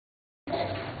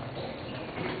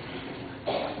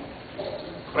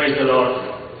Praise the Lord.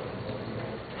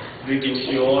 Greetings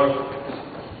to you all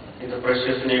in the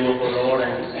precious name of our Lord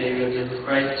and Savior Jesus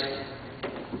Christ.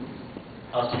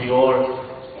 As we all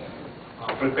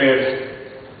are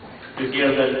prepared to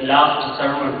hear the last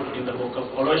sermon in the book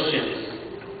of Colossians,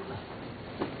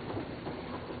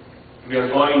 we are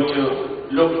going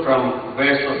to look from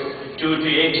verses 2 to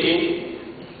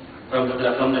 18 from this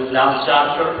last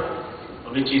chapter,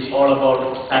 which is all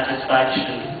about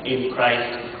satisfaction in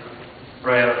Christ,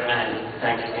 prayer and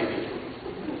thanksgiving.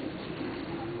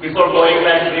 Before going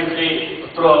back briefly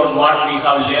through what we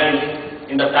have learned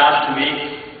in the past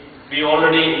week, we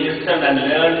already listened and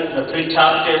learned the 3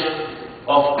 chapters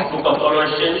of the book of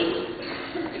Colossians.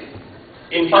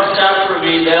 In first chapter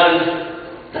we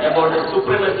learned about the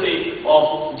supremacy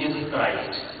of Jesus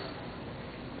Christ.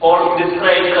 Paul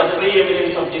describes the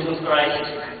preeminence of Jesus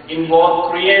Christ in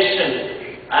both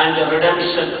creation and the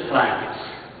redemption plans.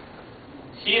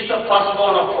 He is the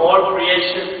firstborn of all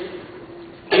creation.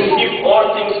 In Him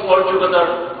all things hold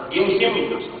together. In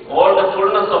Him all the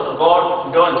fullness of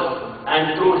God dwells,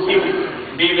 and through Him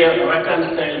we were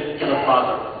reconciled to the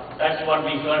Father. That's what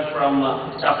we heard from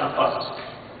chapter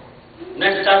 1.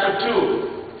 Next, chapter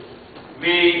 2,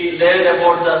 we learned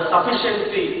about the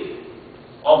sufficiency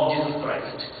of Jesus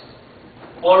Christ.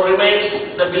 Paul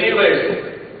reminds the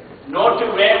believers not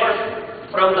to waver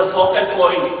from the focal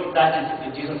point, that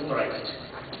is Jesus Christ.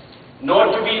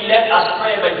 Not to be led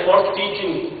astray by false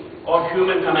teachings or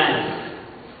human commands.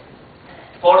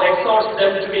 Paul exhorts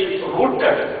them to be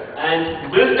rooted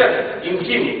and built in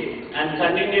Him and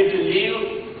continue to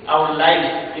live our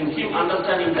lives in Him,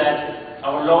 understanding that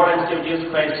our Lord and Savior Jesus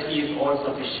Christ is all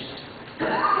sufficient.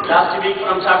 Last week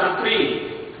from chapter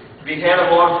 3, we heard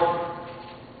about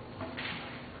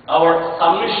our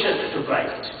submission to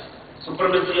Christ.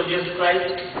 Supremacy of Jesus Christ,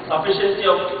 sufficiency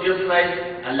of Jesus Christ,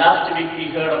 and last week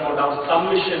we heard about our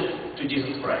submission to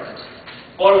Jesus Christ.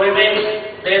 Paul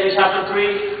remains there in chapter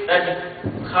 3 that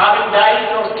having died in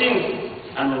our sins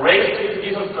and raised with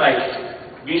Jesus Christ,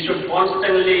 we should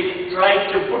constantly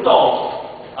try to put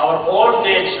off our old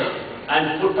nature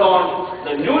and put on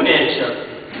the new nature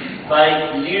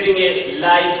by leading a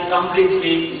life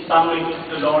completely submitted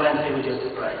to the Lord and Savior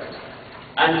Jesus Christ.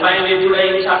 And finally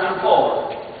today in chapter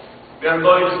 4, we are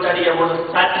going to study about the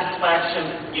satisfaction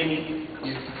in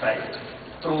Jesus Christ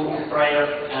through prayer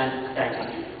and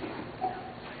thanksgiving.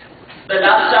 The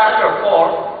last chapter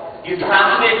 4 is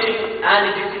fascinating and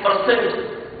it is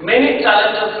present many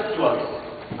challenges to us.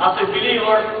 As a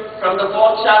believer, from the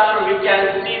 4th chapter we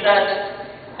can see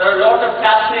that there are a lot of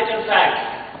fascinating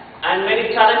facts and many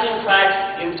challenging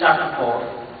facts in chapter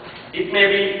 4. It may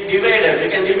be divided. We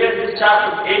can divide this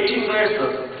chapter 18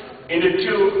 verses into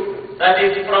 2. That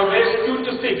is, from verse 2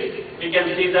 to 6, we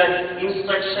can see that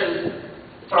instructions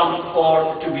from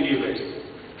Paul to believers.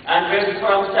 And verses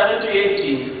from 7 to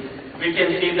 18, we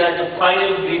can see that the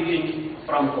final greeting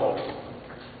from Paul.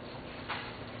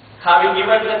 Having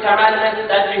given the commandments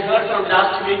that we heard from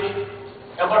last week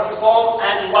about whom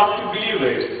and what to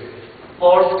believers,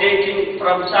 Paul stating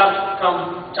from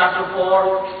chapter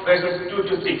 4, verses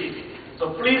 2 to 6.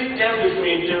 So please turn with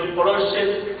me to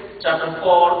Colossians chapter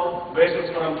 4, verses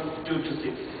from 2 to 6.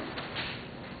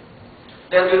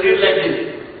 Then we read like this: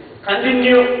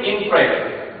 continue in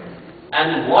prayer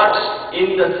and watch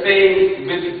in the same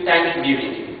with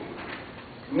thanksgiving.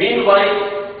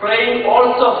 Meanwhile, praying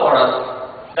also for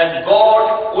us that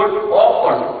God would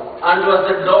open unto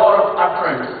us the door of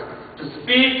utterance to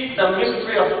speak the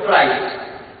mystery of Christ,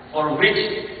 for which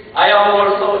I am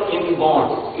also in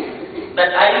bonds,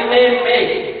 that I may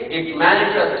make it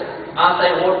manifest as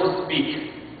I ought to speak.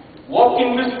 Walk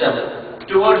in wisdom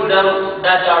towards them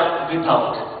that are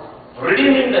without,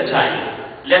 redeeming the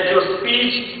time. Let your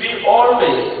speech be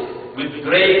always with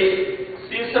grace,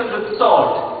 seasoned with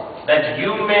salt, that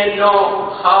you may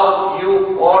know how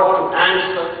you ought to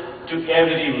answer to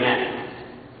every man.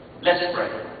 Let's pray.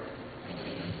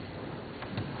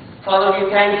 Father,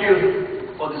 we thank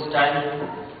you for this time.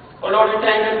 Oh Lord, we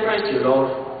thank and praise you,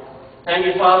 Lord. Thank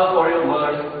you, Father, for your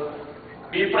word.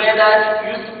 We pray that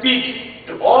you speak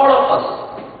to all of us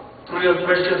through your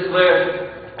precious word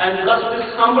and bless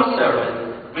this humble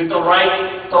servant with the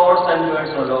right thoughts and words,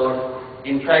 O Lord.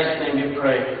 In Christ's name we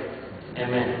pray.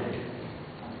 Amen.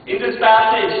 In this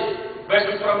passage,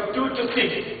 verses from 2 to 6,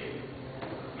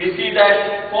 we see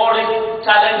that Paul is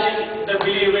challenging the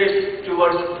believers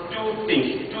towards 2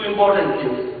 things, 2 important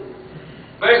things.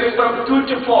 Verses from 2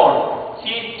 to 4,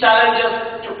 he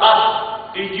challenges to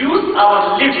us to use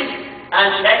our lips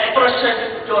and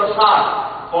expression to our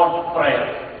heart for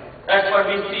prayer. That's what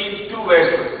we see in 2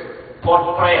 verses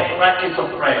for prayer, practice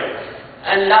of prayer.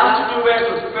 And last two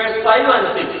verses, verse 5 and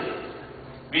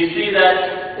 6, we see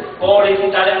that Paul is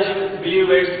challenging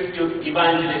believers to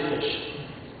evangelization.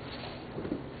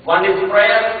 One is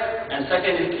prayer and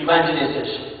second is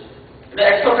evangelization. The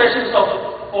exhortations of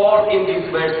Paul in these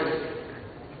verses.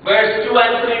 Verse 2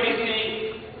 and 3 we see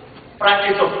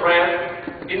practice of prayer.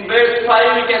 In verse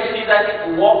 5 we can see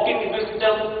that walking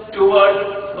wisdom toward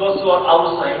those who are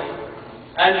outside.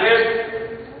 And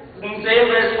in same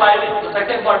verse 5, the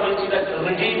second part we see that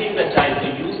redeeming the time,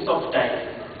 the use of time.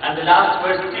 And the last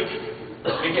verse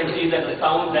 6, we can see that the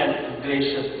sound and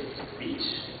gracious speech.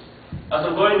 As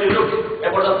we're going to look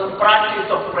about the practice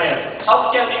of prayer.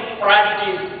 How can we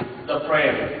practice the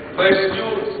prayer? Verse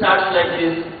 2 starts like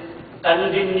this,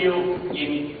 continue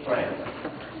in prayer.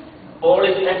 Paul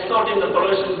is exhorting the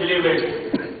Colossian believers,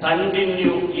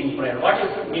 continue in prayer. What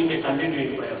does it mean by continue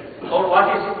in prayer? Or what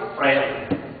is prayer?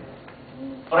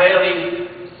 Prayer is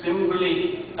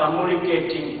simply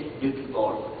communicating with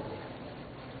God.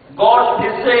 God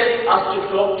desires us to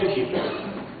talk to Him.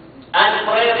 And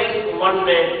prayer is one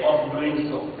way of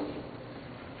doing so.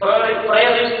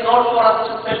 Prayer is not for us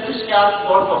to selfishly ask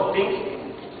God for things,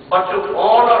 but to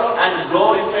honor and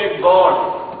glorify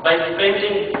God by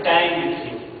spending time with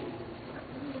Him.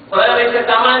 Prayer is a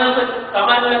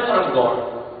commandment from God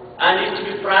and is to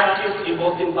be practiced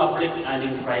both in public and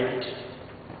in private.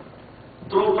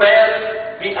 Through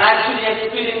prayer, we actually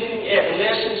experiencing a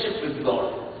relationship with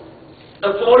God.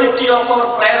 The quality of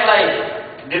our prayer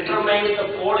life determines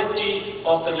the quality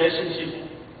of the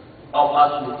relationship of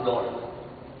us with God.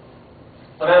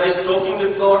 Prayer is talking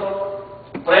with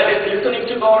God. Prayer is listening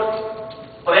to God.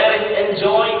 Prayer is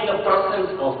enjoying the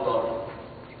presence of God.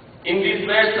 In these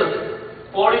verses,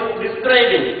 Paul is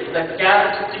describing the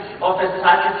characteristics of a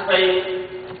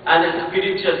satisfying and a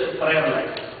spiritual prayer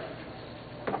life.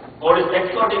 Paul is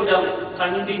exhorting them,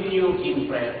 continue in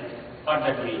prayer. What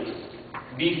that means?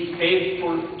 Be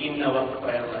faithful in our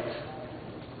prayer life.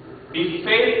 Be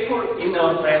faithful in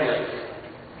our prayer life.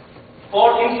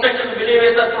 Paul instructed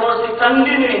believers that closely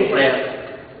continue in prayer.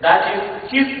 That is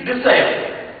his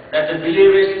desire, that the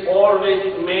believers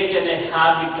always maintain a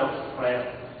habit of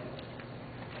prayer.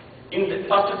 In the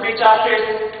first 3 chapters,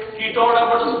 he told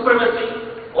about the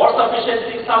supremacy, all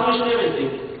sufficiency, submission,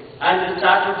 everything. And in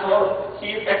chapter 4,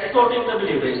 he is exhorting the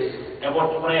believers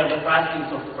about prayer, the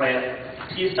practice of prayer.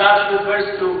 He starts with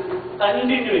verse 2,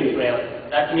 continue in prayer.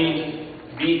 That means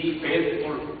be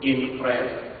faithful in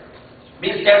prayer. Be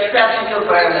steadfast in your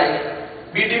prayer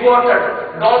life. Be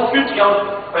devoted. Don't quit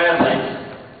your prayer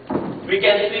life. We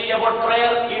can see about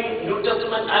prayer in New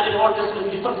Testament and in Old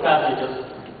Testament different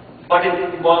passages. But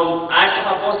in Acts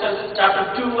of Apostles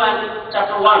chapter 2 and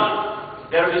chapter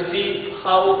 1, there we see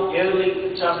how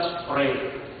early church prayed.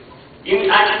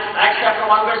 In Acts chapter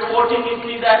 1 verse 14, we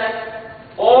see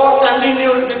that all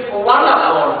continued with one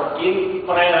accord in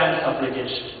prayer and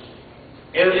supplication.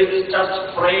 Early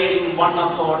church prayed in one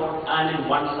accord and in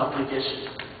one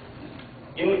supplication.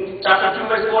 In chapter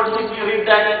 2 verse 46, we read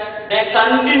that they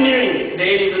continuing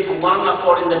daily with one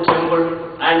accord in the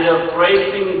temple and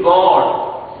praising God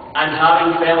and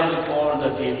having favor with all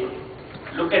the people.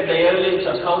 Look at the early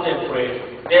church, how they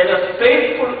prayed. They were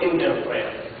faithful in their prayer.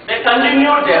 They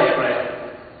continued their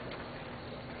prayer.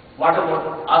 What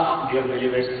about us, dear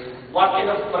believers? What kind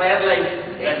of prayer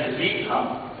life that we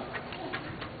have?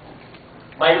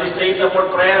 Bible says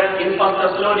about prayer in 1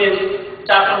 Thessalonians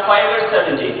chapter 5 verse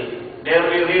 17. There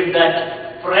we read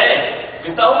that pray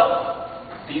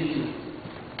without ceasing.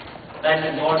 That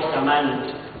is God's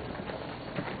commandment.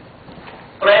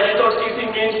 Prayer without ceasing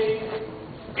means,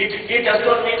 it does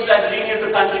not mean that we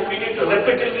need to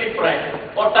repeatedly pray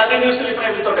or continuously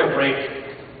pray without a break.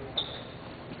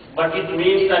 But it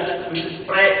means that we should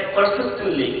pray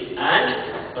persistently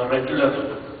and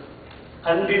regularly.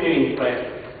 Continuing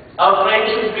prayer. Our prayer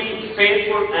should be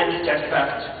faithful and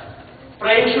steadfast.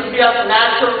 Prayer should be as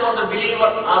natural for the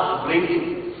believer as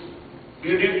breathing.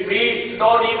 We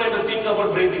don't even think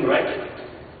about breathing, right?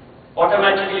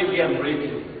 Automatically we are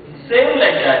breathing. Same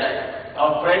like that,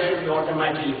 our prayer should be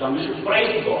automatically come. We should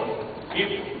praise God.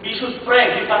 We should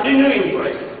pray. We continue in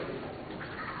prayer.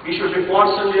 We should be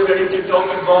constantly ready to talk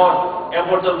to God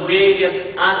about the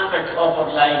various aspects of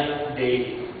our life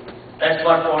daily. That's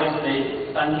what Paul is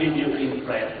saying. Continue in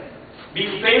prayer.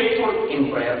 Be faithful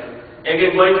in prayer.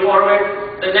 Again, going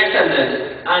forward, the next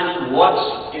sentence, and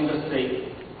watch in the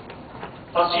same.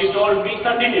 First he told, we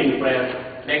continue in prayer.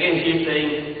 Again he is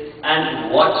saying,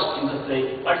 and watch in the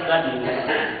same. What does that mean?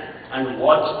 And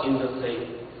watch in the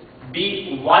same.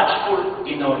 Be watchful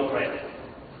in our prayer.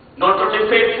 Not only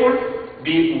faithful,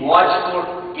 be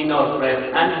watchful in our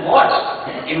prayer. And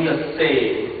watch in the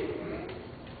same.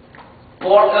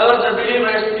 Paul urged the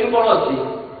believers in Colossae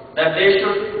that they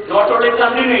should not only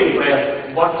continue in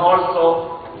prayer, but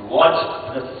also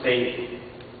watch the same.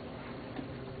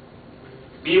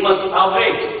 We must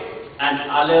awake and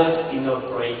alert in our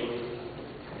praying.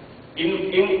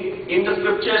 In the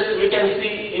scriptures, we can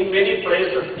see in many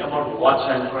places about watch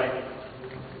and pray.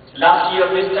 Last year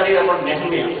we studied about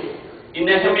Nehemiah. In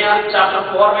Nehemiah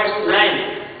chapter 4 verse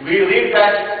 9, we read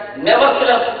that,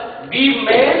 nevertheless, we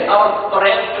made our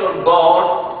prayer to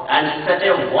God and set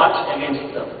a watch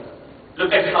against them.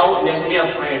 Look at how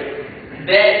Nehemiah prayed.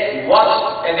 They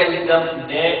watched against them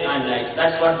day and night.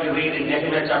 That's what we read in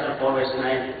Nehemiah chapter 4 verse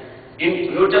 9.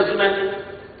 In New Testament,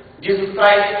 Jesus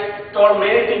Christ told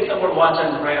many things about watch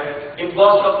and prayer. In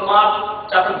Gospel of Mark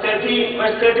chapter 13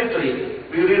 verse 33,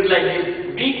 we read like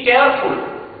this, be careful,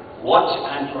 watch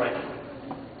and pray,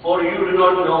 for you do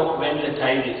not know when the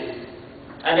time is.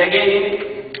 And again in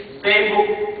same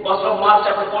book, Gospel of Mark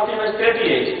chapter 14 verse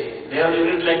 38, there we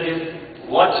read like this,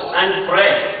 watch and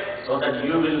pray, so that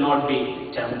you will not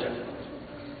be tempted.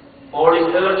 Paul is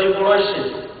urging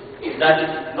Colossians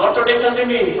that not only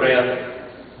continue in prayer,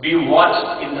 we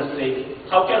watch in the same.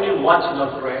 How can we watch in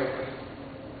our prayer?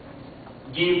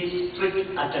 Give strict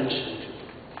attention.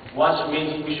 Watch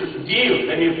means we should give,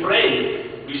 when we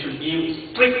pray, we should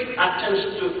give strict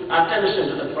attention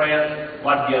to the prayer,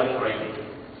 what we are praying.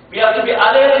 We have to be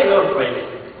alert in our prayer.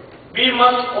 We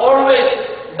must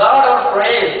always guard our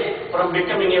prayers from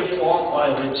becoming a form or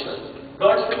a ritual.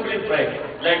 Don't simply pray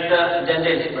like the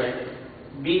Gentiles pray.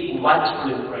 Be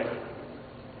watchful in prayer.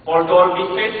 Paul told, be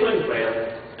faithful in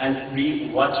prayer and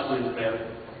be watchful in prayer.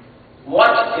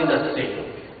 Watch in the same.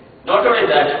 Not only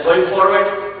that, going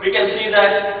forward, we can see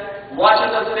that watch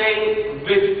in the same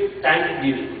with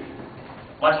thanksgiving.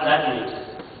 What that means?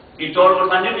 He told to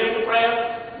continue in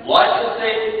prayer, watch the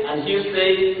same, and he is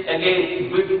saying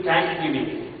again with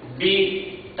thanksgiving.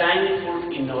 Be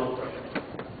thankful in our prayer.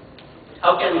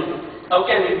 How can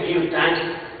we give thanks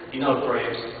in our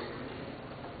prayers?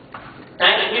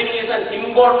 Thanksgiving is an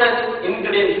important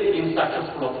ingredient in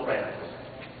successful prayer.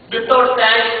 Without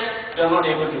thanks, we are not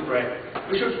able to pray.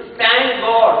 We should thank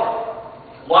God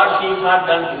what He has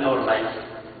done in our life.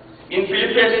 In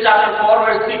Philippians chapter 4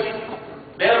 verse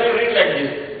 6, there we read like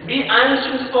this, be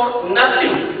anxious for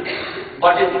nothing,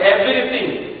 but in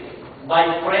everything, by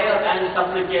prayer and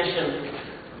supplication,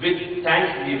 with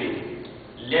thanksgiving,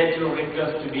 let your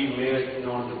request to be made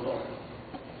known to God.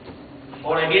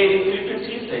 Or again in Philippians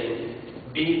he is saying,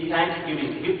 be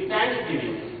thanksgiving. With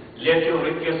thanksgiving, let your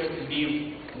request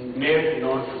be made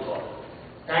known to God.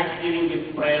 Thanksgiving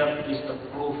with prayer is the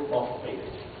proof of faith.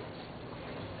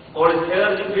 Paul is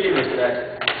urging believers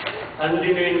that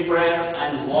continue in prayer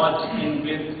and watch in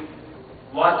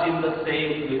the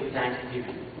same with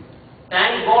thanksgiving.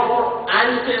 Thank God for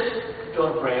answers to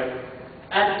our prayer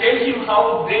and tell Him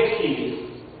how great He is,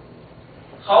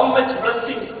 how much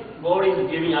blessings God is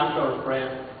giving after our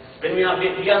prayer. When we are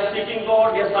seeking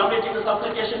God, we are submitting the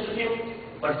supplication to Him,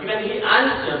 but when He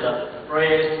answers the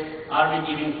prayers, are we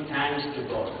giving thanks to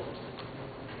God?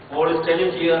 Paul is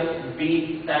telling here,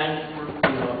 be thankful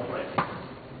in your prayer.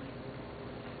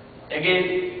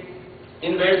 Again,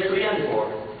 in verse 3 and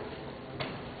 4,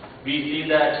 we see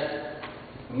that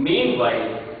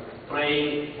meanwhile,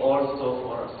 praying also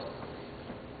for us.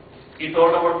 He told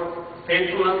about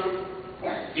faithfulness,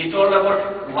 he told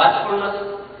about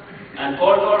watchfulness, and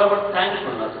Paul told about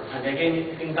thankfulness. And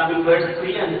again, in coming verse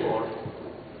 3 and 4,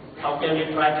 how can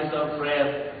we practice our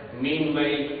prayer?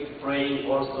 Meanwhile, praying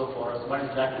also for us. What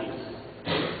does that mean?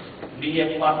 Be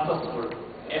a purposeful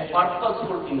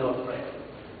in our prayer.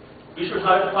 We should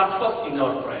have a purpose in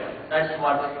our prayer. That's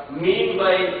what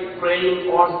meanwhile praying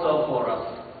also for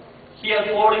us. Here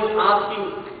Paul is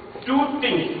asking two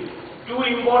things, two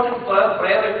important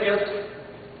prayer requests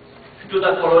to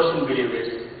the Colossian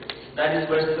believers. That is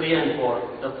verse 3 and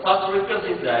 4. The first request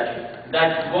is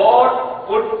that God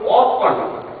would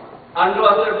open unto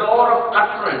us the door of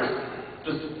utterance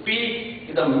to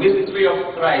speak the mystery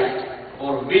of Christ,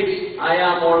 for which I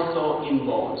am also in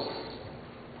bonds.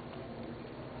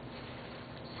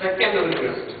 Second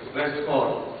request, verse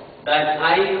 4, that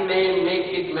I may make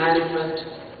it manifest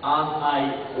as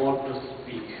I ought to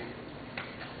speak.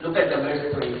 Look at the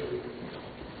verse 3.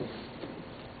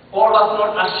 Paul was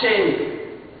not ashamed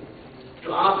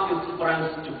to ask his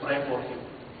friends to pray for him.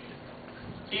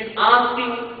 He is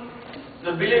asking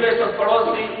the believers of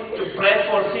Colossae to pray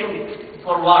for him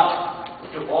for what?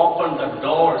 To open the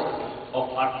doors of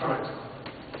utterance,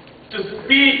 to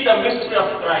speak the mystery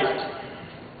of Christ,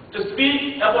 to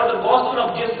speak about the gospel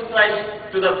of Jesus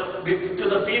Christ to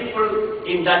the people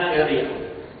in that area.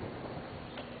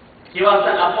 He was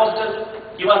an apostle,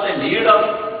 he was a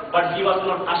leader, but he was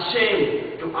not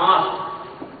ashamed to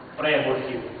pray about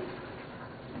him.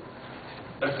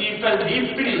 But he felt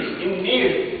deeply in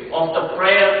need of the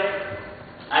prayer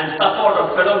and support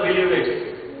of fellow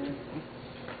believers.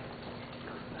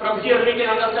 From here we can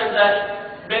understand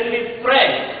that when we pray,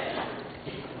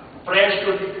 prayer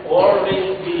should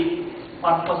always be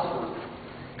purposeful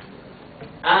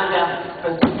and as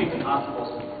specific as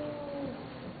possible.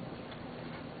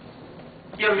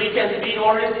 Here we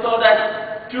already saw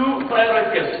that two prayer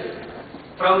requests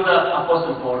from the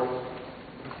Apostle Paul.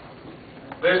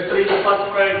 Verse 3, the first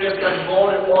prayer request that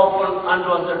God will open unto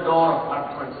us the door of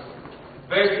utterance.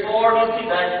 Verse 4, we see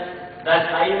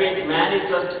that I may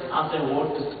manifest as a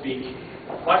word to speak.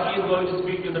 What he is going to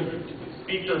speak to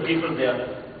the people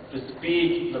there, to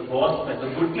speak the gospel, the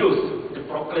good news, to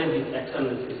proclaim his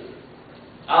excellencies.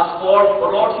 As Paul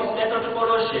wrote his letter to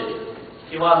Colossians,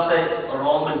 he was a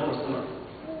Roman prisoner.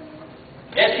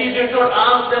 Yet he did not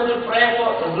ask them to pray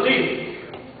for relief,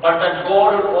 but that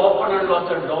God would open unto us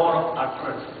a door of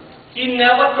utterance. He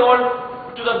never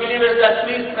told to the believers that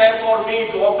please pray for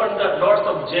me to open the doors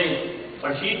of jail.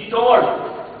 But he told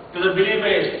to the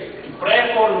believers to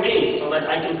pray for me so that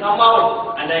I can come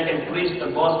out and I can preach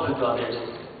the gospel to others.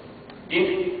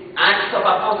 In Acts of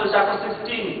Apostles chapter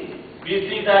 16, we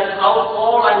see that how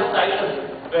Paul and Silas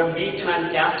were beaten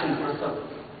and cast in prison.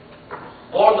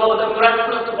 Although the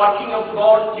miraculous working of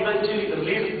God eventually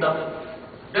released them,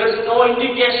 there is no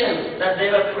indication that they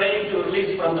were praying to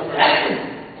release from the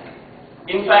prison.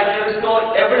 In fact, there is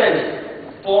no evidence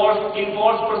in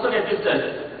Paul's prison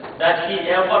epistles that he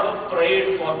ever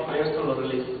prayed for personal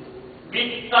release.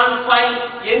 We can't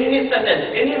find any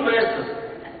sentence, any verses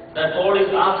that Paul is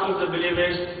asking the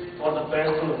believers for the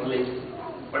personal release.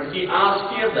 But he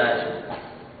asked here that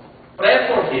pray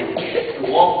for him to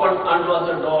open unto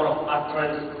us the door of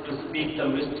utterance to speak the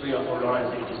mystery of our Lord and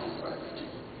Savior Jesus Christ.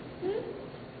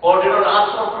 Paul did not ask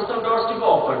for prison doors to be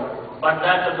opened, but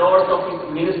that the doors of his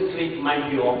ministry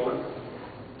might be opened.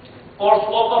 Paul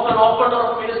spoke of an open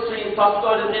door of ministry in 1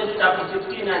 Corinthians chapter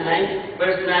 16 and 9,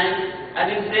 verse 9, and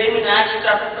in same in Acts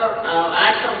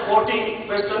of 14,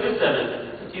 verse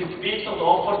 27, he speaks of the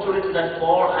opportunity that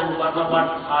Paul and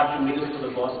Barnabas had to minister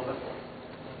the gospel.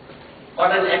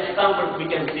 What an example we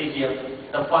can see here,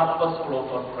 the purposeful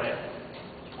of our prayer.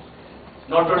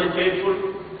 Not only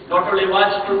faithful, not only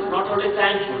watchful, not only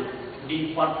thankful,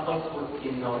 be purposeful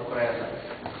in our prayer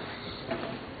life.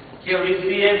 Here we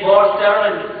see a God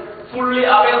servant fully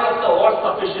aware of the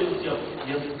all-sufficiency of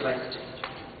Jesus Christ.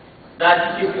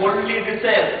 That his only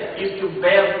desire is to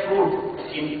bear fruit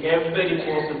in every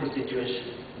possible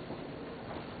situation.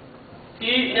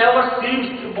 He never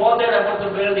seems to bother about the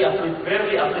worldly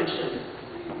afflictions,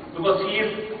 because he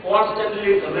is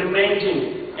constantly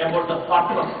reminding about the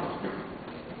purpose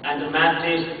and the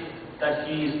message that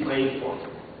he is praying for.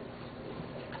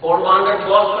 Paul wanted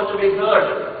gospel to be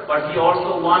heard, but he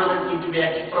also wanted it to be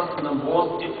expressed in the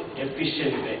most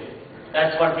efficient way.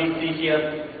 That's what we see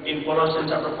here in Colossians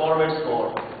chapter 4, verse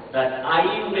 4, that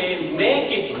I may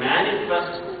make it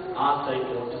manifest as I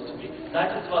ought to speak.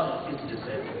 That is what his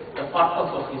desire, the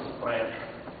purpose of his prayer.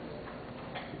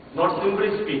 Not simply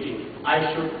speaking,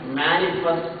 I should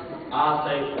manifest as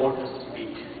I ought to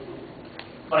speak.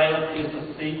 Prayer is the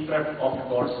secret of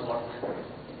God's work.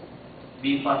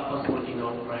 Be purposeful in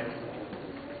our prayers.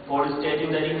 Paul is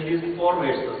stating that in these 4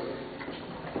 verses,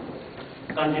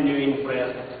 continue in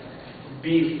prayer.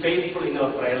 Be faithful in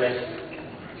your prayer life.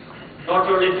 Not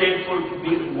only faithful,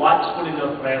 be watchful in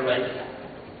your prayer life.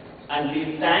 And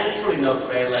be thankful in your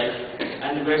prayer life.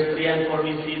 And in verse 3 and 4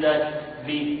 we see that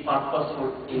be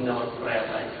purposeful in our prayer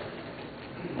life.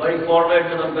 Going forward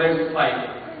to the verse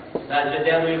 5, that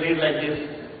there we read like this,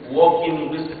 walk in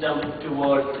wisdom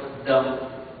toward them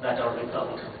that are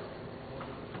without.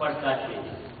 What does that mean?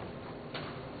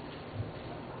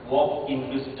 Walk in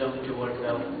wisdom toward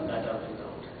them that are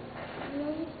without.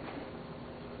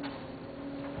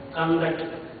 Conduct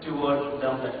toward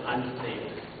them that are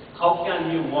unsaved. How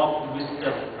can you walk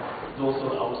wisdom those who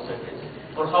are outsiders?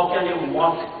 Or how can you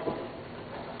walk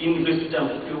in wisdom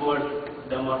toward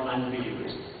them or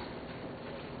unbelievers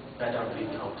that are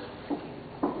without?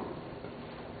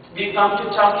 We come to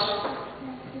church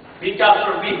week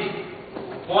after week.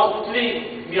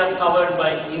 Mostly we are covered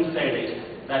by insiders,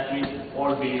 that means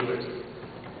all believers.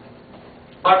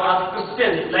 But as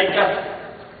Christians like us,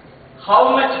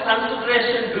 how much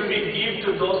consideration do we give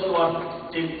to those who are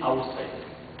still outside?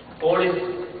 Paul is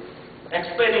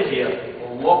explaining here,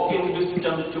 walk in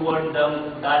wisdom toward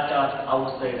them that are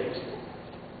outsiders.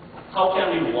 How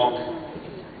can we walk?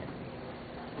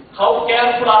 How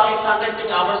careful are we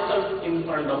conducting ourselves in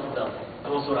front of them?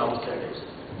 those who are outsiders.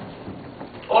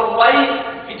 Or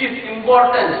why it is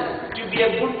important to be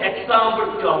a good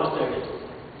example to outsiders.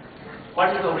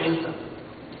 What is the reason?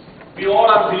 We all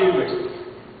are believers.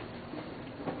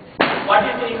 What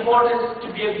is the importance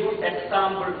to be a good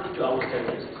example to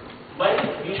outsiders? Why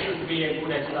we should be a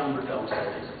good example to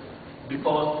outsiders?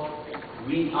 Because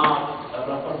we are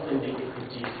representing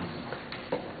Jesus.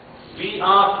 We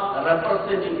are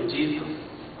representing Jesus.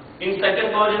 In 2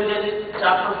 Corinthians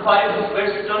chapter 5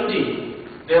 verse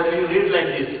 20, there we read like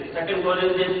this. 2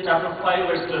 Corinthians chapter 5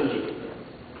 verse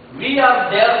 20. We are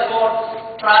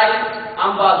therefore Christ's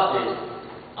ambassadors,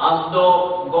 as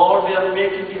though God were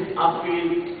making his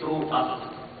appeal through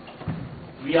us.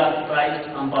 We are Christ's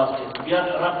ambassadors. We are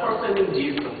representing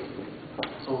Jesus.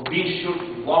 So we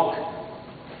should walk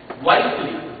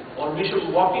wisely, or we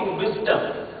should walk in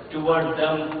wisdom towards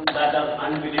them that are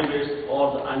unbelievers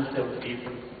or the unsaved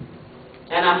people.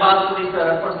 An ambassador is a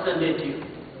representative.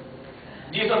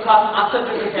 Jesus has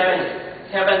ascended to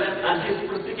heaven, and his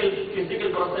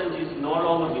physical presence is no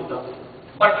longer with us.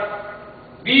 But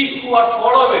we who are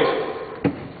followers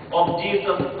of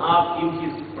Jesus are in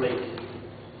his place.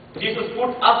 Jesus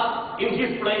put us in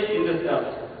his place in this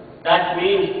earth. That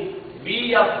means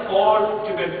we are called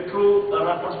to be a true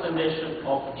representation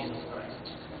of Jesus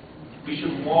Christ. We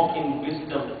should walk in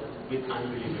wisdom with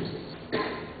unbelievers,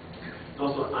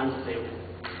 those who are unsaved.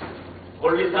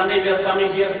 Only Sunday we are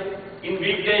coming here. In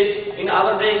weekdays, in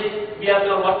other days, we are in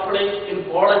our workplace, in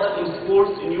college, in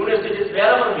schools, in universities,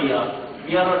 wherever we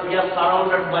are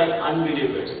surrounded by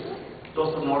unbelievers,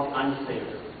 those who are not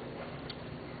unsaved.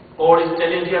 Paul is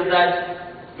telling here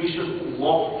that we should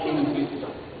walk in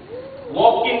wisdom.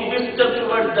 Walk in wisdom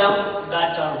towards them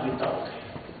that are without.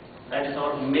 That is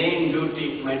our main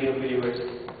duty, my dear believers.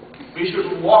 We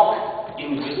should walk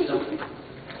in wisdom.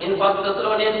 In 1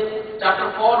 Thessalonians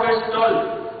chapter 4 verse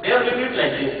 12, there we read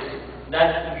like this,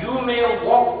 that you may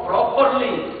walk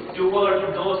properly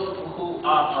toward those who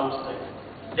are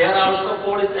outside. There also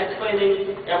Paul is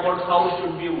explaining about how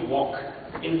should we walk.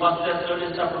 In 1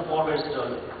 Thessalonians chapter 4 verse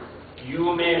 12,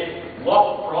 you may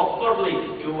walk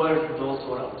properly toward those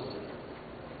who are outside.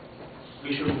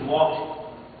 We should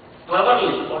walk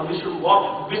cleverly, or we should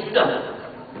walk wisdom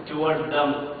toward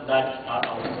them that are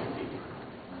outside people.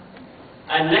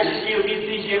 And next here we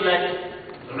see here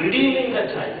like redeeming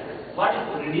the time. What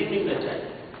is redeeming the time?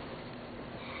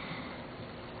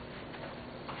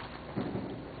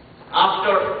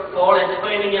 After Paul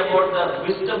explaining about the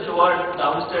wisdom toward the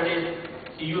outsiders,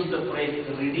 he used the phrase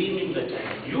redeeming the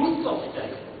time. Use of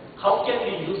time. How can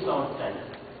we use our time?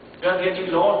 We are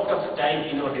getting lot of time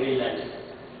in our daily lives.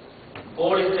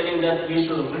 Paul is telling that we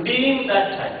should redeem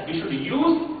that time. We should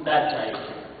use that time.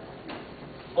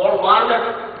 Paul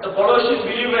wanted the Colossian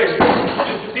believers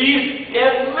to seize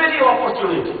every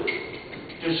opportunity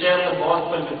to share the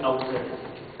gospel with outsiders.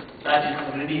 That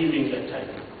is redeeming the time.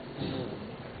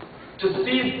 To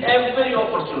seize every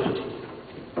opportunity.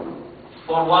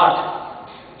 For what?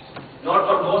 Not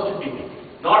for gossiping,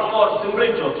 not for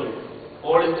simply talking.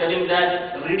 Paul is telling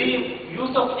that redeem, use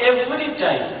of every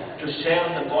time to share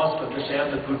the gospel, to share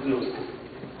the good news.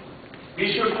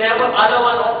 We should never allow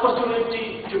an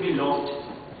opportunity to be lost.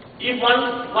 If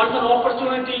once an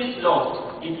opportunity is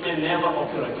lost, it may never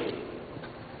occur again.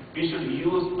 We should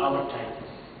use our time.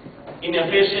 In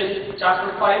Ephesians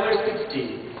chapter 5 verse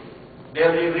 16,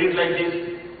 there we read like this,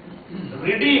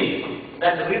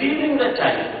 redeeming the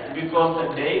time, because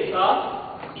the days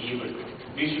are evil.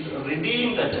 We should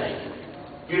redeem the time.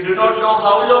 We do not know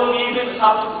how long we will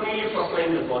have to freely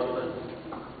proclaim the gospel.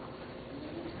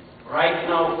 Right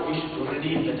now, we should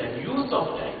redeem the time. Use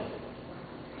of time.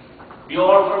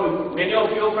 Many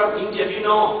of you from India, we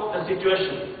know the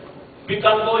situation. We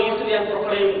can't go easily and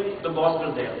proclaim the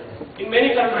gospel there. In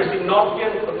many countries, in North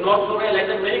Korea, like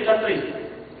that, many countries,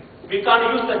 we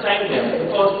can't use the time there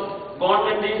because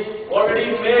government is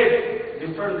already made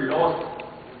different laws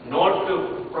not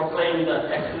to proclaim the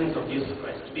excellence of Jesus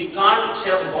Christ. We can't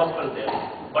share the gospel there.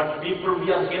 But people,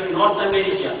 we are here in North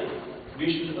America, we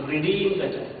should redeem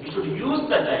the time. We should use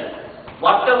the time.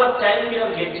 Whatever time we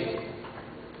are getting,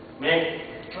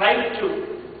 may try to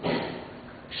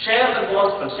share the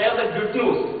gospel, share the good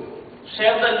news,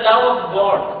 share the love of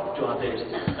God to others.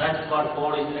 That's what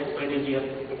Paul is explaining here,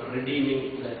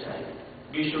 redeeming the time.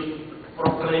 We should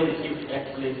proclaim his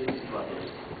excellences to others.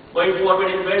 Going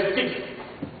forward in verse 6.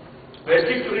 Verse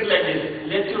 6 we read like this,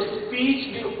 let your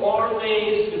speech be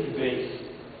always with grace,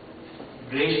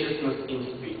 graciousness in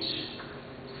speech,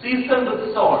 seasoned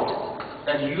with salt,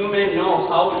 that you may know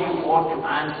how you ought to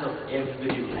answer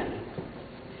every man.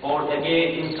 Paul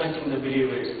again instructing the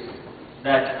believers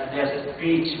that their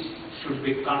speech should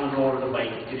be controlled by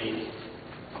grace.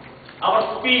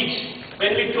 Our speech,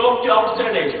 when we talk to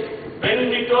outsiders, when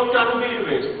we talk to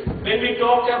unbelievers, when we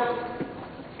talk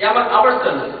among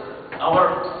ourselves,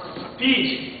 our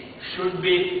speech should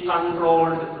be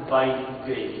controlled by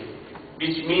grace,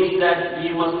 which means that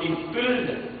we must be filled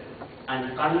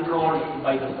and controlled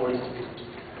by the Holy Spirit.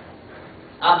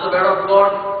 As the Word of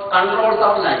God controls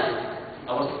our life,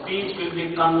 our speech will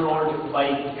be controlled by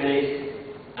grace,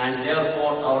 and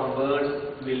therefore our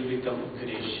words will become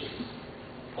gracious.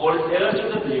 Paul is urging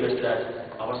the believers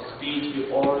that our speech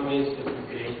will always be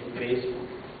graceful.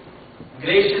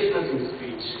 Graciousness in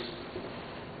speech.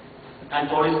 And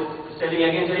Paul is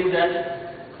saying that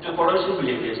to Colossian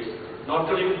believers, not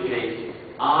only with grace,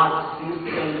 are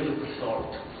seasoned with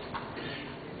salt.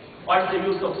 What is the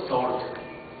use of salt?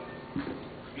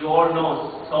 You all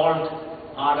know salt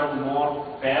added more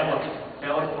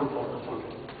flavorful for the food.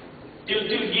 Till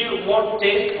give more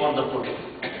taste for the food.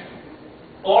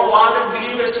 Paul wanted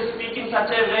believers to speak in such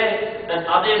a way that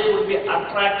others would be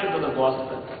attracted to the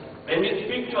gospel. When we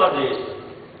speak to others,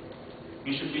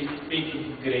 we should be speaking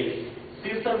with grace,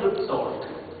 seasoned with salt.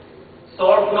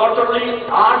 Salt not only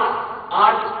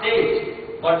adds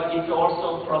taste, but it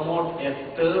also promotes a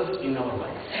thirst in our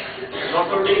life. Not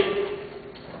only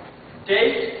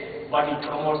taste, but it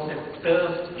promotes a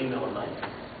thirst in our life.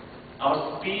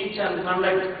 Our speech and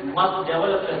conduct must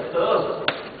develop a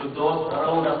thirst to those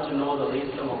around us to know the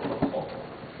wisdom of the hope.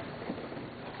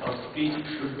 Our speech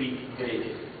should be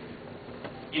grace.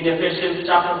 In Ephesians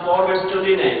chapter 4 verse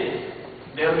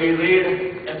 29, there we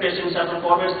read, Ephesians chapter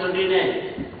 4 verse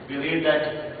 29, we read that,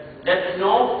 let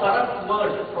no corrupt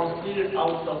word proceed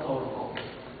out of our mouth.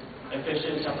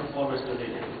 Ephesians chapter 4 verse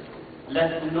 29.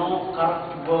 Let no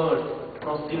corrupt word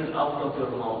proceed out of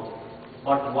your mouth,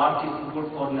 but what is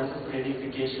good for necessary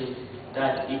edification,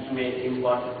 that it may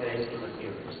impart grace to the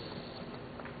hearers.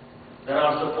 There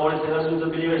are also Paul is urging the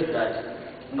believers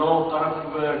that no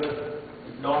corrupt word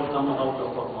don't come out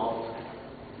of our mouth.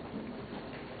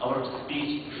 Our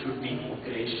speech should be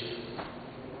gracious,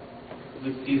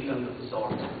 with seasoned with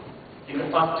salt. In the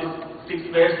first 6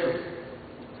 verses,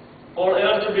 Paul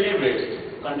urged the believers,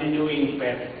 continue in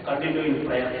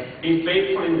prayer, be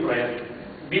faithful in prayer,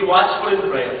 be watchful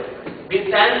in prayer, be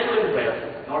thankful in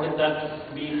prayer. Notice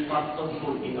that be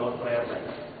purposeful in our prayer life.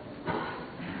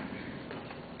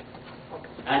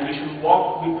 And we should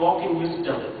walk in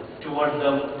wisdom towards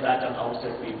them that are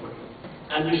outside people.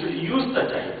 And we should use the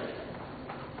time.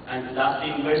 And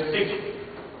lastly, in verse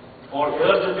 6, Paul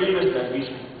urged the believers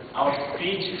that our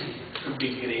speech should be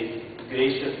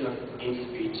graciousness in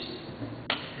speech.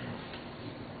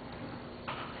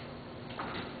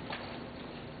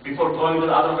 Before going to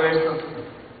the other verses,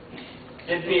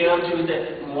 let me urge you with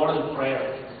a model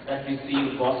prayer that we see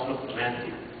in Gospel of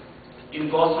Matthew. In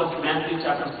Gospel of Matthew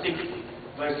chapter 6,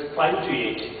 verse 5 to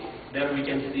 8, there we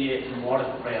can see a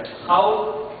model prayer.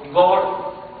 How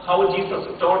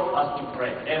Jesus taught us to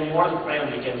pray. A model prayer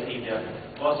we can see there.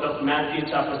 Gospel of Matthew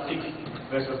chapter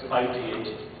 6, verses 5 to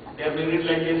 8. There we read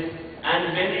like this,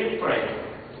 and when you pray,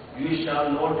 you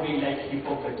shall not be like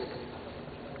hypocrites.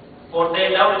 For they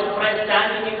love to pray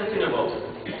standing in the synagogues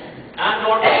and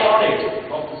on the corners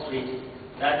of the streets,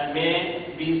 that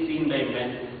may be seen by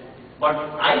men. But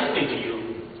I say to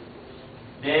you,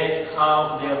 they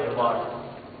have their reward.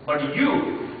 But you,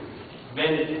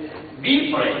 when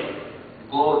we pray,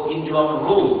 go into our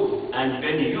room, and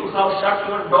when you have shut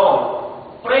your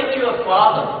door, pray to your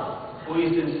Father who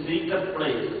is in secret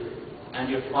place, and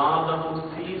your Father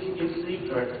who sees in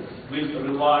secret will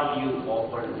reward you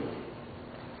openly.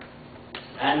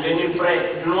 And when you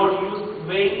pray, do not use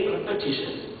vain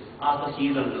repetition as the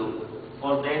heathen do,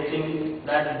 for they think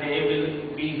that they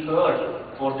will be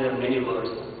heard for their many words.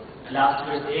 Last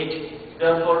verse 8,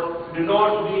 therefore do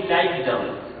not be like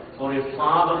them, for your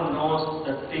Father knows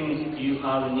the things you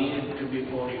have needed to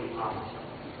before you ask.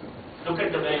 Look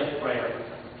at the way of prayer.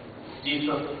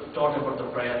 Jesus taught about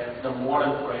the prayer, the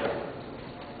model prayer.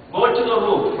 Go to the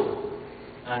room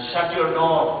and shut your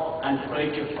door and pray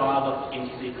to your Father in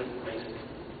secret place.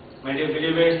 My dear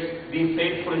believers, be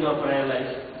faithful in your prayer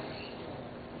life.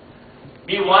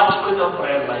 Be watchful in your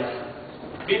prayer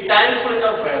life. Be thankful in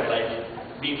your prayer life.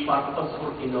 Be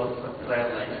purposeful in your prayer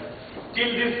life.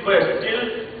 Till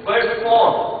verse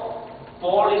 4,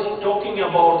 Paul is talking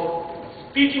about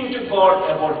speaking to God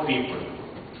about people.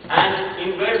 And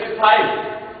in verse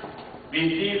 5, we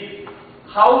see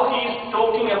how he is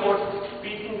talking about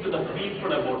speaking to the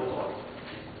people about God.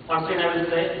 Once again I will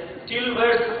say, till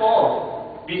verse 4,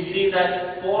 we see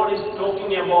that Paul is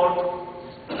talking about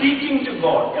speaking to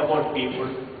God about people.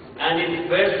 And in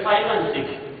verse 5 and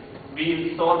 6,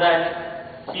 we saw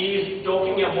that he is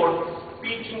talking about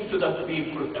speaking to the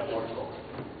people about God.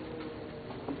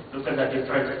 Look at the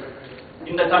difference.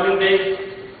 In the coming days,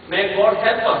 may God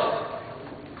help us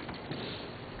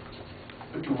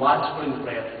to watch in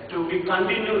prayer, to be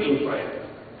continue in prayer.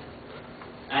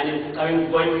 And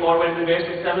going forward to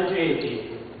verses 7 to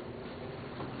 18,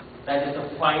 that is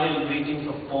the final greetings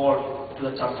of Paul to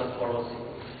the church of Colossae.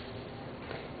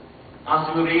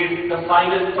 As you read the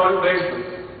final 12 verses,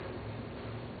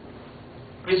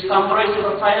 which comprise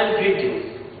the final greetings,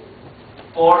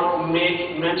 Paul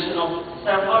makes mention of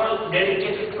several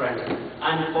dedicated friends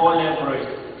and co-laborers,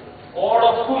 all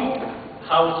of whom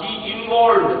have he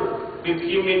involved with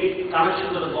him in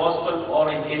connection to the gospel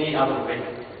or in any other way.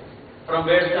 From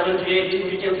verse 7 to 18,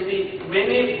 we can see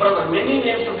many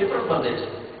names of different brothers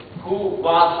who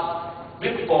was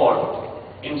with Paul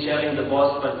in sharing the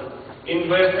gospel. In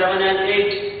verse 7 and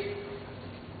 8,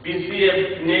 we see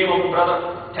a name of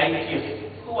brother Titus.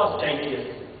 Who was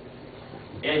Titus?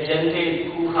 A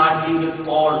Gentile who had been with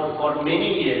Paul for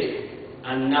many years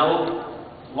and now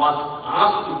was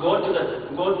asked to go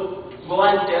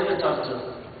and tell the churches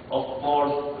of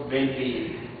Paul's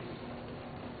well-being.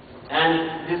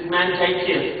 And this man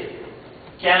Titus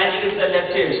carried the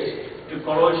letters to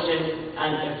Colossians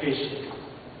and Ephesians.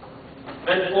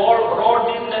 When Paul wrote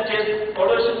these letters,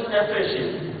 Colossians and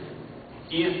Ephesians,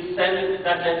 he sent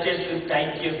that letters with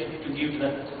Titus to give to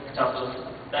the churches.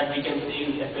 That we can see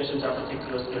in Ephesians chapter 6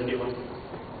 verse 21.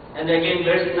 And again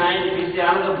verse 9 we see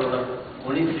another brother,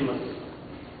 Onesimus.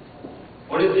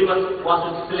 Onesimus was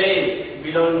a slave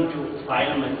belonging to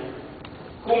Philemon,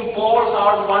 whom Paul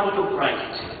had won to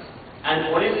Christ.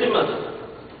 And Onesimus,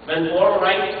 when Paul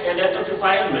writes a letter to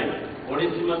Philemon,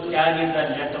 Onesimus carried that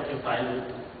letter to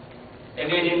Philemon.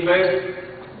 Again in verse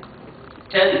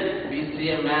 10 we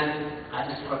see a man,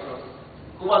 Aristarchus.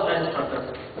 Who was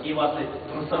Aristarchus? He was a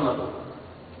prisoner.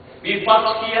 We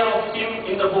first hear of him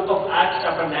in the book of Acts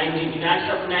chapter 19. In Acts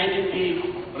chapter 19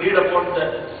 we read about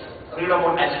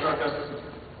Aristarchus.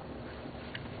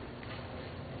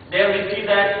 There we see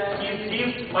that he is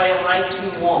seized by a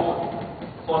writing mob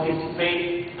for his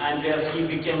faith, and where he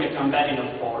became a companion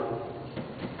of Paul.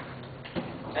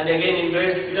 And again in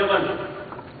verse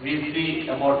 11 we see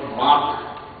about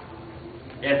Mark,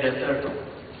 a deserter.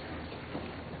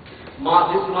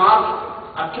 This Mark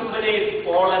accompanied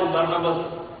Paul and Barnabas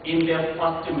in their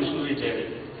first missionary journey.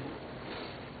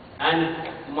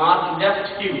 And Mark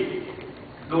left him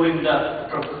during the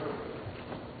trip.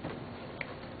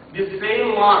 This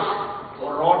same Mark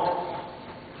wrote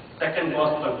second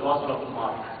Gospel of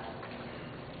Mark.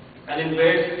 And in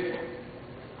verse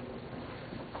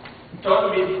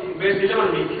 11 we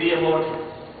see about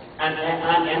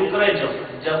an encourager,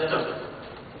 Justus.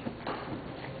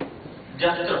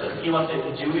 He was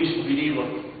a Jewish believer.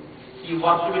 He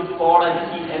worked with Paul and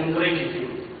he encouraged him.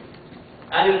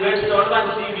 And in verse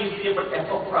 12 we see about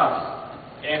Epaphras,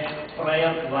 a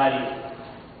prayer warrior.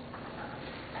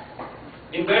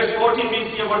 In verse 14 we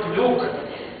see about Luke,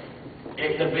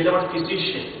 the beloved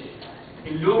physician.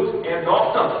 In Luke, a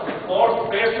doctor, Paul's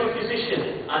personal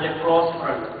physician and a close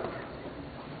friend.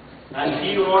 And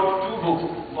he wrote two books,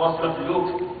 Gospel of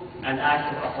Luke and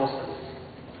Acts of Apostles.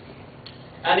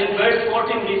 And in verse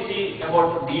 14 we see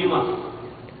about Demas,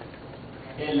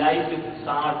 a life with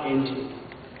sad ending.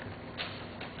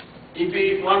 If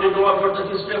we want to know about the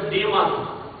history of Demas,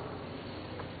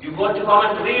 you go to come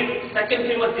and read 2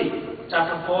 Timothy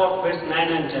chapter 4 verse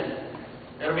 9 and 10.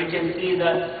 There we can see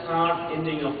the sad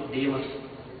ending of Demas.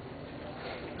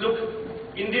 Look,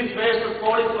 in these verses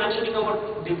Paul is mentioning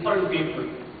about different people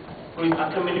who is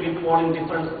accompanied with Paul in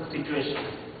different situations.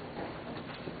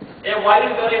 A wide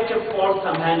variety of Paul's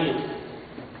companions.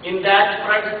 In that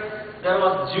friends, there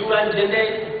was Jew and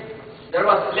Gentile, there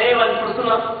was slave and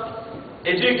prisoner,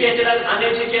 educated and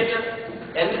uneducated,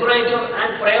 encourager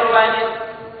and prayer warrior,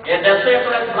 a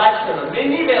deserter and blacksmith.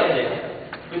 Many were there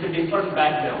with a different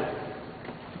background.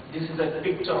 This is a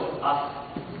picture of us,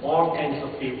 all kinds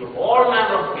of people, all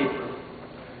manner of people.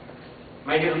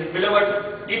 My dear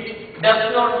beloved, it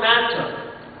does not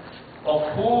matter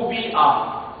of who we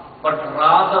are, but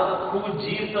rather who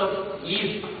Jesus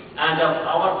is and of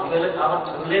our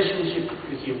relationship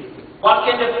with Him. What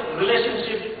kind of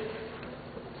relationship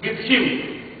with Him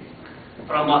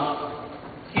from us?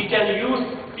 He can use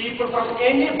people from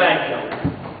any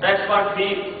background. That's what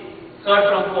we heard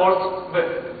from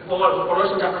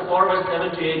Colossians chapter 4 verse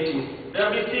 7 to 18. There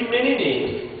we see many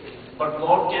names, but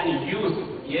God can use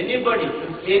anybody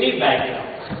with any background.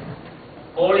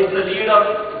 Paul is the leader,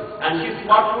 and his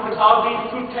work would have been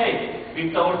futile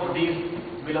without these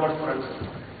beloved friends.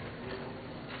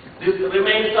 This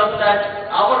reminds us that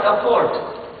our effort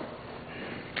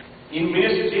in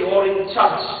ministry or in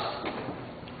church,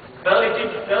 well, it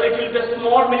will be a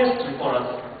small ministry for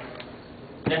us.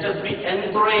 Let us be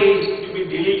encouraged to be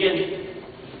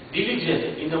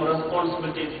diligent in our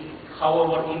responsibilities,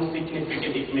 however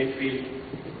insignificant it may feel.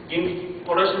 In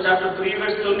Colossians chapter 3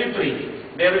 verse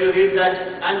 23, there we read that,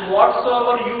 and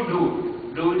whatsoever you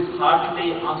do it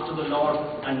heartily as to the Lord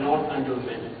and not unto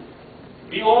men.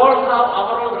 We all have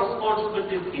our own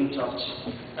responsibilities in church.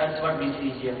 That's what we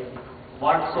see here.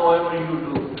 Whatsoever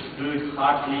you do it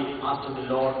heartily as to the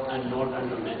Lord and not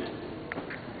unto men.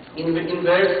 In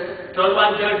verse 12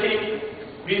 and 13,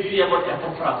 we see about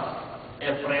Epaphras,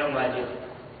 a prayer warrior.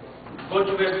 Go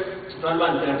to verse 12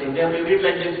 and 13. There we read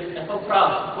like this: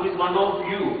 Epaphras, who is one of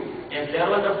you, a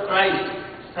servant of Christ,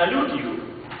 salute you,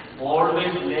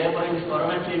 always laboring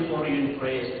fervently for you in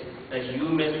praise, that you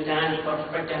may stand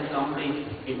perfect and complete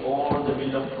in all the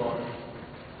will of God.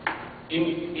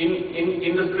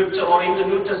 In the scripture or in the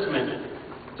New Testament,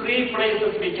 three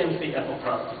places we can see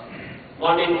Epaphras.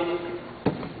 One in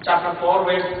chapter 4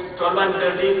 verse 12 and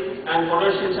 13, and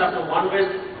Colossians chapter 1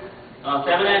 verse 7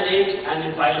 and 8, and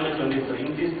in Philemon 23.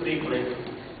 In these three places,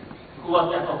 who was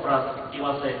Epaphras? He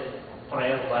was a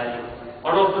prayer warrior.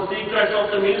 One of the secrets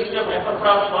of the ministry of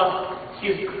Epaphras was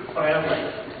his prayer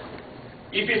life.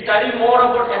 If we study more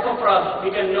about Epaphras,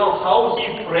 we can know how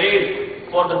he prayed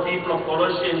for the people of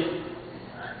Colossians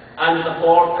and the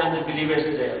Paul and the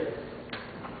believers there.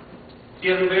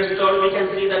 Here in verse 12, we can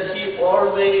see that he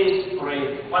always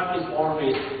prayed. What is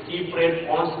always? He prayed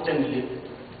constantly.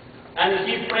 And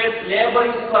he prayed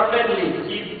laboring fervently.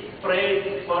 He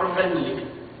prayed fervently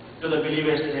to the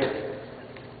believers there.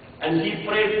 And he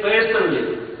prayed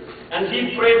personally. And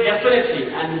he prayed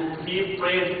definitely. And he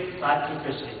prayed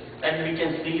sacrificially. That we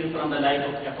can see from the life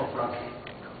of Epaphras.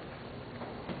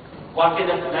 What kind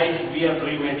of life we are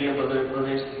doing, my dear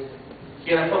brothers?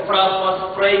 Here Epaphras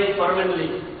was praying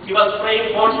fervently. He was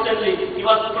praying constantly. He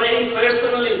was praying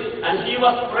personally. And he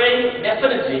was praying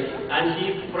definitely. And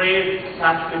he prayed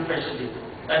sacrificially.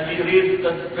 That we read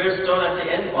the verse 12 at the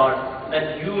end part,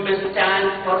 that you may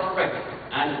stand perfect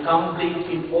and complete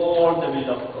in all the will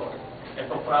of God.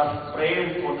 Epaphras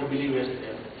prayed for the believers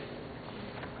there.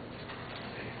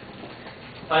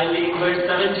 Finally, in verse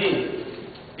 17,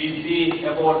 we see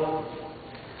about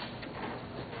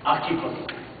Archippus.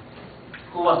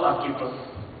 Who was Archippus?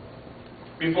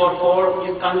 Before Paul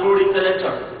is concluding the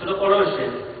letter to the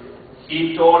Colossians,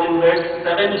 he told in verse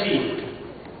 17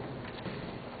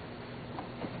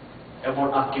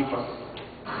 about Archippus.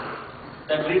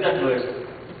 That read that verse.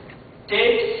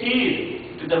 Take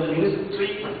heed to the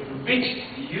ministry which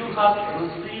you have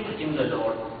received in the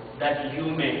Lord, that you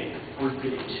may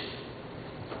fulfill it.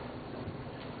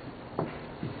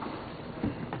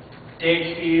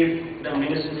 Take heed the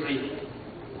ministry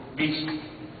which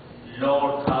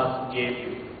Lord has gave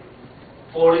you.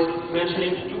 Paul is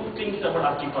mentioning two things about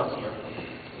Archippus here.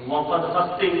 One, for the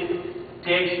first thing,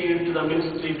 take heed to the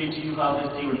ministry which you have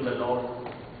received in the Lord.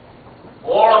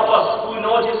 All of us who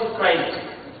know Jesus Christ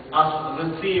have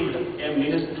received a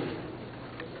ministry.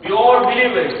 We all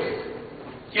believers.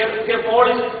 Here Paul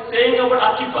is saying about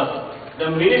Archippus, the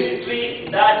ministry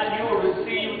that you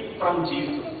received from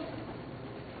Jesus.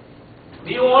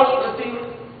 We all receive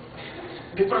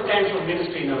different kinds of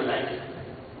ministry in our life.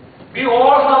 We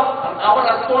all have our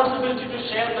responsibility to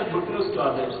share the good news to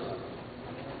others.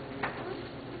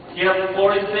 Here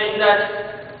Paul is saying that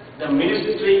the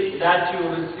ministry that you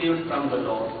received from the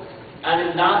Lord, and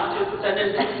in last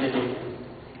sentence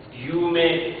you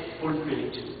may fulfill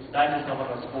it. That is our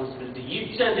responsibility.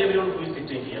 Each and everyone who is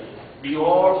sitting here, we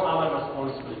all have a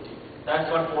responsibility. That's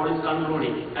what Paul is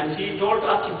concluding. And he told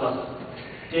Archippus,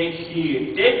 take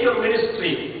heed, take your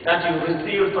ministry that you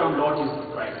received from Lord Jesus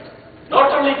Christ.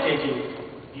 Not only taking it,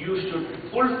 you should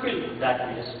fulfill that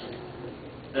ministry.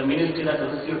 The ministry that you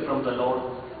received from the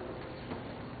Lord.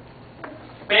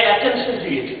 Pay attention to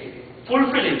it,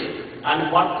 fulfill it,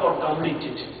 and work for complete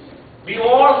it. We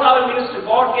all have a ministry.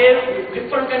 God gave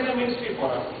different kinds of ministry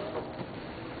for us.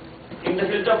 In the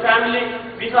Hilltop family,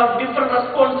 we have different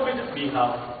responsibilities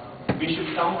we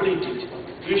should complete it.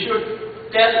 We should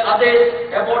tell others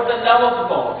about the love of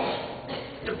God,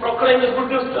 to proclaim the good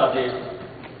news to others.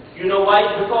 You know why?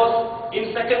 Because in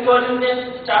 2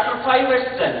 Corinthians chapter 5 verse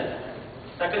 10,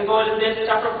 2 Corinthians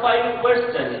chapter 5 verse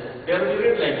 10, there we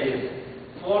read like this: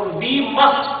 for we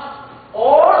must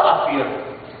all appear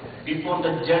before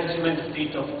the judgment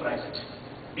seat of Christ.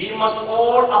 We must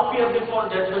all appear before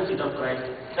the judgment seat of Christ,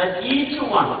 that each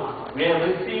one may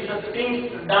receive the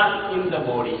things done in the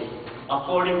body,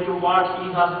 according to what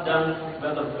he has done,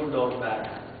 whether good or bad.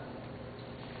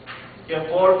 Here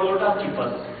Paul told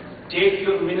Archippus, take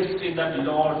your ministry that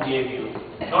Lord gave you.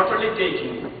 Not only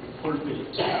taking, fulfill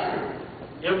it.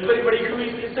 Everybody who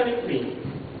is listening to me,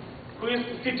 who is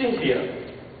sitting here,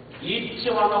 each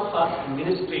one of us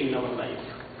ministry in our life,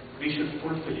 we should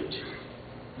fulfill it.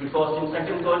 Because in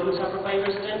 2 Corinthians chapter 5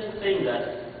 verse 10 is saying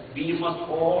that we must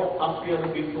all appear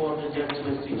before the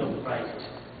judgment seat of Christ.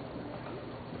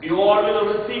 We all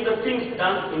will receive the things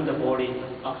done in the body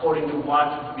according to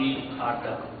what we have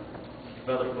done,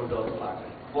 whether good or bad.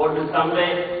 God will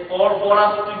someday call for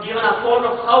us to give an account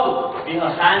of how we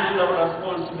have handled our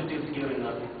responsibilities here in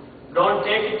earth. Don't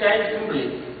take it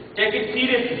simply. Take it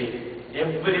seriously.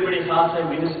 Everybody has a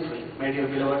ministry, my dear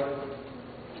beloved.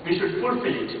 We should fulfill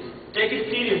it. Take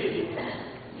it seriously.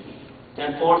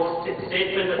 And Paul's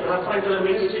statement referring to the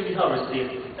ministry we have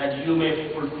received, that you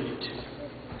may fulfill it,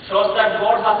 shows that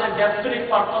God has a definite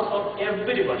purpose for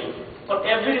everybody, for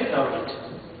every servant.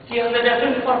 He has a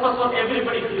definite purpose for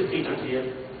everybody who is seated here.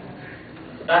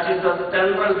 That is the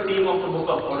central theme of the book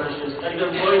of Colossians. And you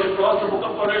are going to cross the book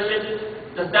of Colossians.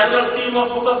 The central theme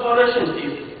of the book of Colossians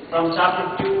is from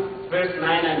chapter 2, verse 9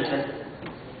 and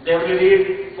 10. There we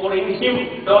read, for in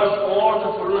him dwells all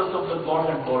the fullness of the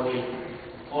Godhead bodily.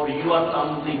 For you are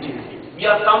complete in him. We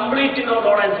are complete in our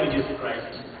Lord and Savior Jesus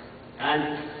Christ.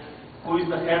 And who is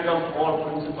the head of all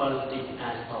principality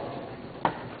and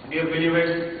power. Dear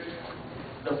believers,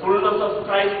 the fullness of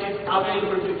Christ is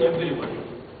available to everybody.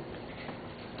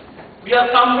 We are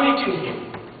complete in him.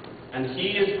 And he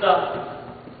is the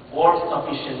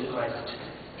all-sufficient Christ.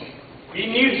 We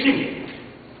need him.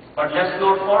 But let's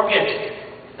not forget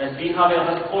that we have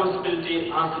a responsibility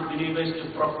as believers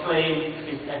to proclaim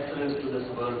his excellence to this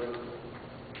world.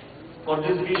 For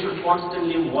this we should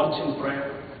constantly watch in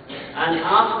prayer and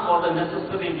ask for the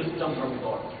necessary wisdom from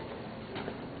God.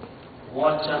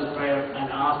 Watch and prayer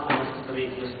and ask the necessary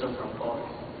wisdom from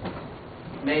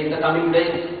God. May in the coming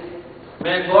days,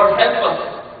 may God help us,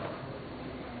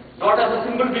 not as a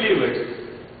simple believers.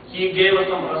 He gave us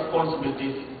some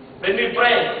responsibilities. When we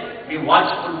pray, be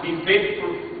watchful, be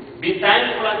faithful, be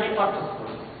thankful and be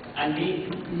purposeful, and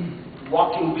be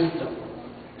walk in wisdom.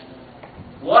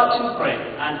 Watch and pray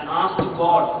and ask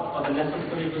God for the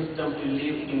necessary wisdom to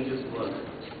live in this world.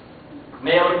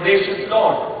 May our gracious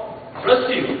Lord bless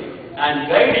you and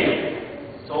guide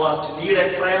you so as to lead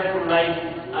a prayerful life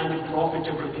and be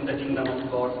profitable in the kingdom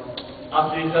of God. As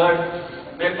we heard,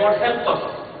 may God help us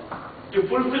to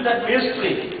fulfill that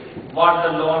ministry what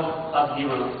the Lord has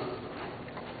given us.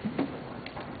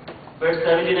 Verse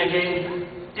 17 again,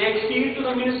 take heed to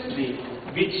the ministry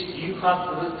which you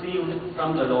have received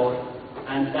from the Lord,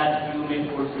 and that you may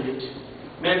fulfill it.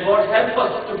 May God help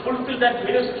us to fulfill that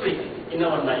ministry in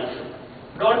our life.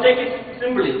 Don't take it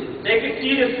simply, take it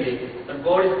seriously, that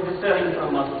God is desiring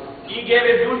from us. He gave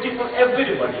a duty for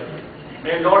everybody.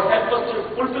 May Lord help us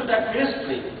to fulfill that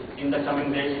ministry in the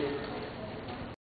coming days.